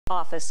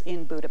office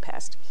in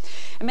Budapest.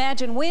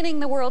 Imagine winning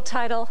the world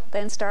title,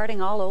 then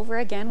starting all over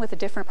again with a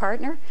different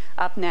partner.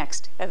 Up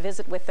next, a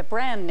visit with the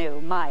brand new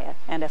Maya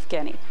and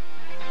Evgeni.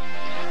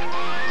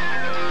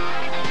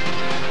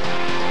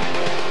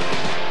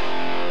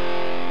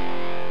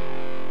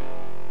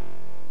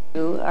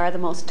 You are the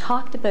most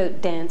talked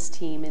about dance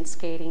team in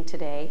skating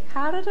today.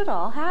 How did it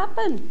all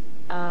happen?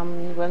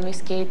 When we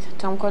skate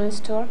Tom Collins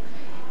tour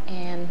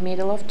and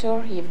middle of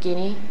tour,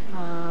 Evgeni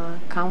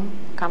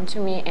come to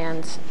me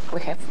and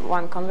we have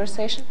one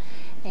conversation,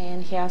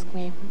 and he asked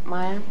me,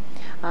 Maya,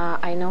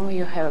 I know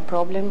you have a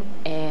problem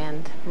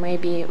and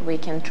maybe we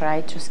can try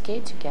to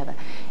skate together.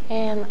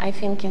 And I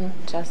think in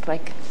just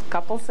like a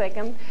couple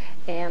seconds,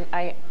 and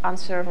I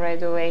answered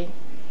right away,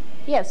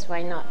 yes,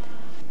 why not?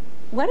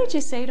 What did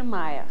you say to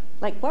Maya?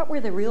 Like, what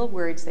were the real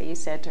words that you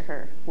said to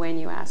her when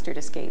you asked her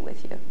to skate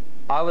with you?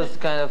 I was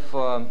kind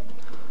of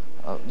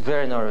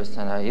very nervous,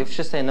 and if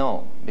she say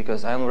no,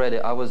 because I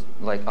was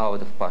like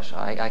out of Pasha.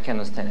 I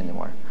cannot stand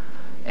anymore.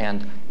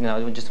 And you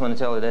know, I just want to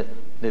tell you that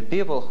the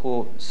people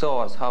who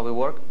saw us how we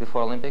work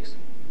before Olympics,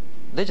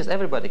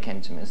 everybody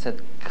came to me and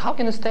said, how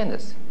can you stand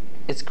this?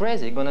 It's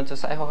crazy, you're going to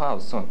Psycho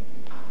House soon.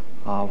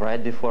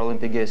 Right before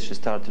Olympic Games, she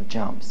started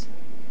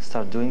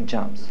doing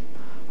jumps.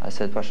 I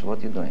said, Pasha, what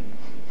are you doing?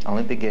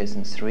 Olympic Games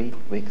in 3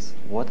 weeks.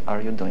 What are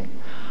you doing?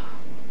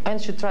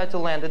 And she tried to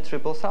land a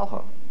triple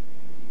salto.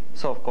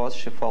 So of course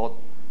she fell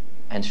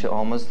and she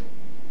almost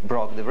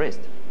broke the wrist.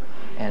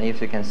 And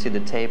if you can see the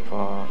tape,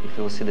 if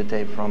you'll see the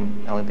tape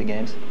from Olympic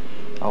Games,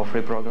 our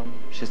free program,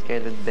 she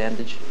skated with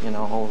bandage, you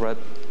know, all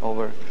wrapped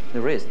over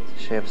the wrist.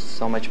 She has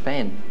so much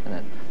pain in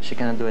it. She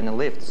cannot do any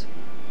lifts.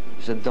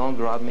 She said, don't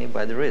grab me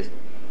by the wrist.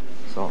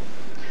 So,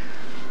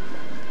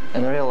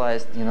 and I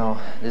realized, you know,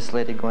 this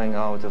lady going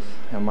out of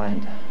her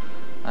mind.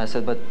 I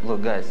said, but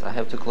look guys, I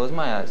have to close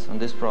my eyes on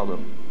this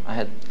problem.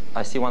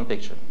 I see one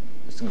picture,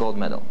 it's a gold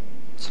medal.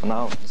 So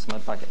now it's in my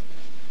pocket.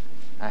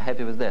 I'm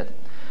happy with that.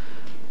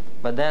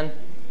 But then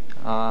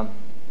I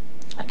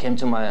came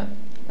to Maya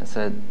and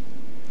said,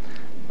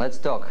 let's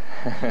talk.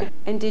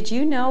 And did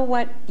you know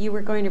what you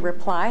were going to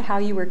reply, how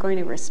you were going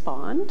to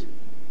respond?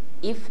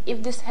 If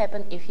this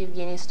happened, if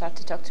Evgeni started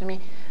to talk to me,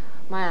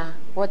 Maya,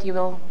 what you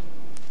will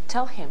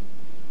tell him?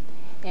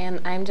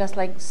 And I'm just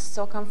like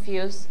so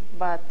confused,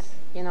 but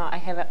you know, I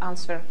have an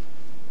answer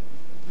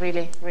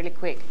really, really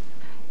quick.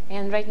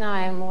 And right now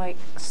I'm like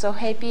so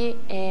happy,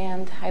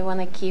 and I want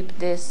to keep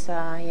this,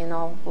 you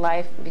know,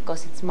 life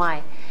because it's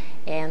mine.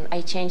 And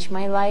I changed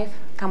my life,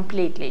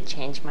 completely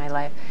changed my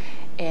life.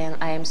 And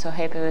I am so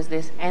happy with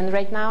this. And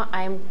right now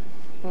I'm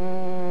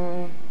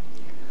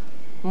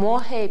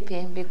more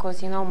happy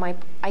because, you know,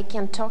 I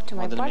can talk to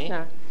my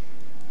partner.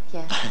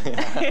 Yeah.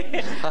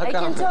 I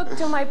can talk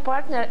to my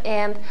partner,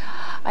 and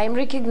I'm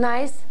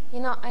recognized,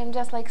 you know, I'm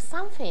just like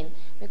something,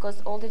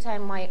 because all the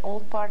time my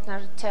old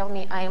partner tell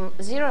me I'm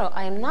zero,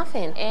 I'm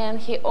nothing, and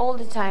he all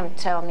the time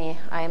tell me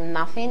I'm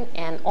nothing,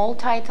 and all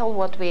title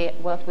what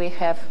we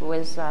have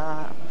with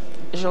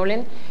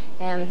Julin,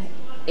 and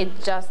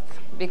it's just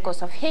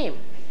because of him.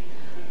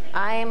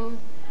 I'm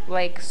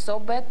like so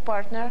bad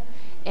partner,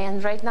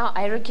 and right now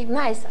I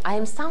recognize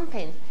I'm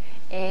something,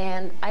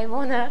 and I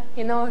wanna,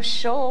 you know,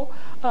 show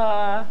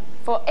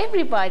for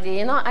everybody,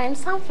 you know, I'm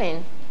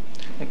something.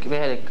 We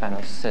had a kind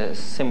of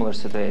similar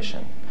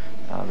situation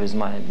with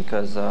Maya,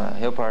 because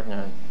her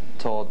partner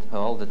told her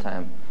all the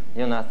time,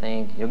 you're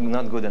nothing, you're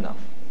not good enough.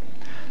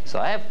 So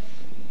I have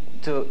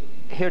to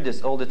hear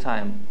this all the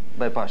time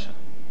by Pasha.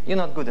 You're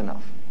not good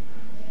enough.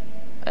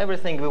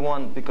 Everything we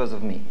want because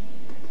of me.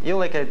 You're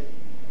like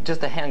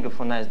just a hanger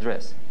for a nice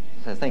dress.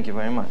 So thank you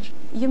very much.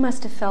 You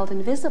must have felt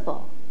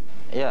invisible.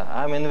 Yeah,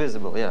 I'm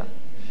invisible, yeah.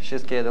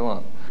 She's scared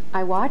alone.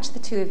 I watch the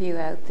two of you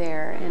out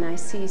there, and I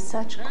see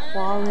such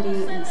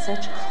quality and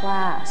such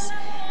class.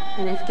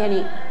 And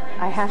Evgeni,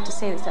 I have to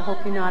say this, I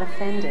hope you're not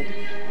offended,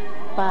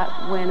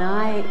 but when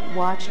I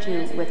watched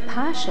you with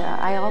Pasha,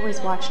 I always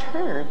watched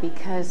her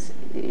because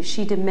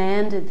she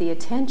demanded the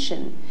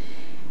attention.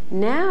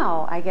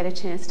 Now I get a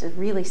chance to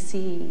really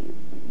see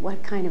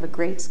what kind of a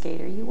great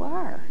skater you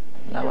are.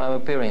 Now I'm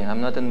appearing,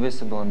 I'm not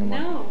invisible anymore.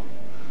 No,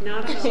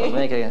 not at all. So we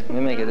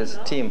make it as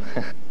a team.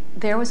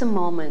 There was a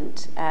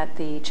moment at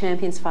the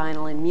Champions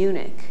Final in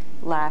Munich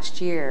last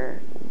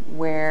year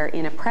where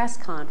in a press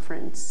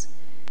conference,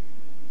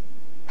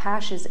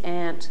 Pasha's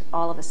aunt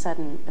all of a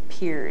sudden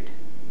appeared.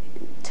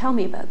 Tell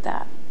me about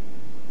that.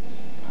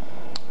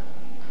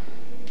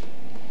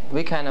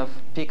 We kind of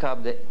pick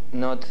up the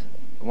not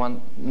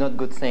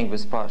good thing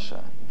with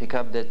Pasha. Pick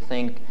up that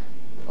thing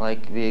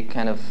like we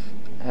kind of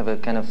have a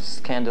kind of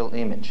scandal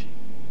image.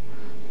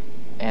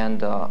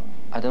 And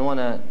I don't want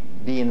to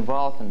be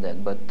involved in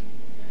that, but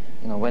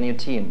you know, when you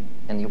team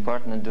and your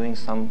partner doing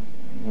some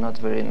not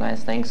very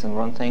nice things and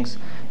wrong things,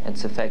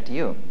 it's affect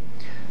you.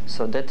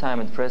 So that time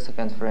at press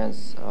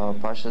conference,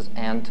 Pasha's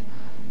aunt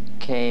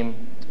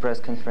came to press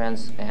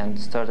conference and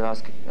started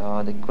asking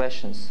the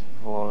questions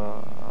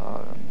for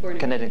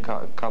Canadian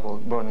couple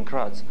born in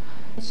Graz,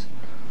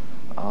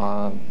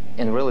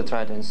 and really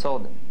tried to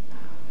insult them.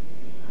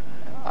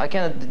 I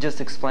cannot just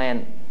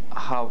explain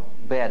how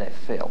bad I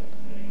felt.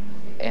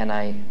 And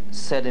I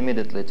said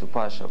immediately to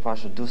Pasha,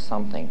 Pasha, do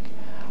something.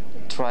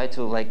 Try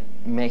to like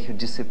make her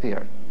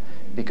disappear,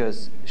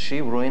 because she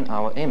ruined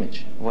our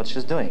image, what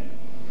she's doing.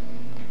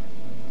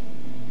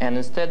 And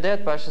instead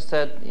that, Pasha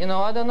said, you know,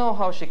 I don't know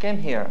how she came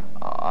here.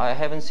 I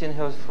haven't seen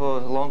her for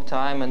a long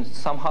time, and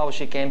somehow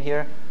she came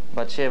here,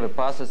 but she have a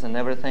passes and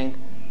everything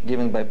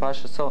given by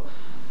Pasha. So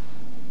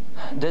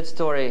that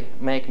story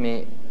make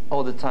me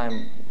all the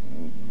time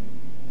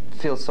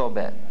feel so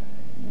bad,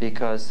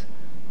 because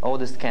all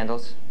the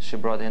scandals she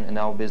brought in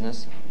our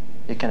business,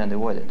 you cannot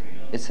avoid it.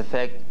 It's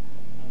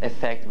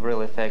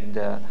really affect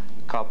the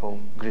couple,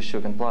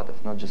 Grishuk and Platov,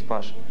 not just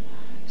Pasha.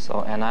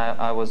 So, and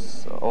I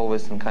was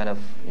always in kind of,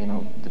 you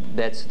know, the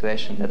bad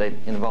situation that I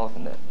involved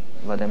in that,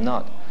 but I'm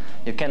not.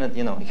 You cannot,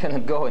 you know, you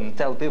cannot go and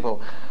tell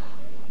people,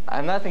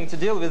 I'm nothing to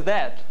deal with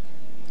that.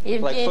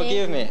 Evgeni, like,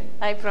 forgive me.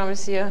 I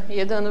promise you,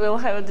 you don't will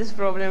have this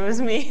problem with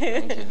me.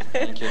 Thank you,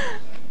 thank you.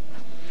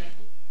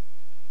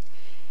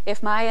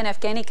 If Maya and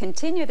Evgeni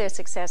continue their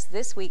success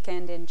this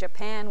weekend in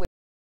Japan,